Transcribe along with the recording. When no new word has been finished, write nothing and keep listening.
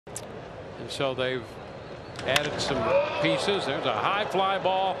And so they've added some pieces. There's a high fly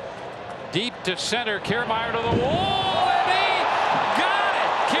ball deep to center. Kiermaier to the wall, and he got it.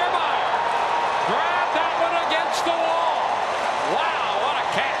 Kiermaier grabbed that one against the wall. Wow, what a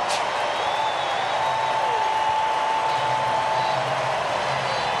catch.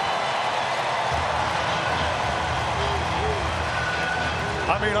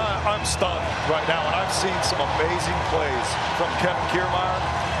 I mean, I'm stunned right now, and I've seen some amazing plays from Kevin Kiermaier.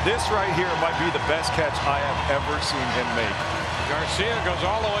 This right here might be the best catch I have ever seen him make. Garcia goes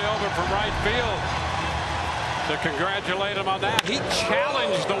all the way over from right field to congratulate him on that. He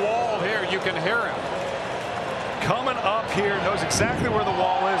challenged the wall here. You can hear him. Coming up here, knows exactly where the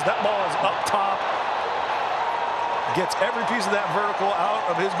wall is. That ball is up top. Gets every piece of that vertical out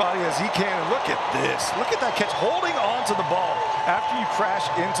of his body as he can. And look at this. Look at that catch. Holding on to the ball after you crash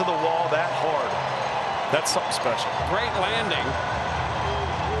into the wall that hard. That's something special. Great landing.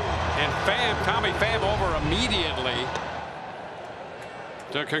 And Tommy Pham over immediately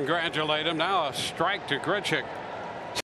to congratulate him. Now a strike to Grichuk.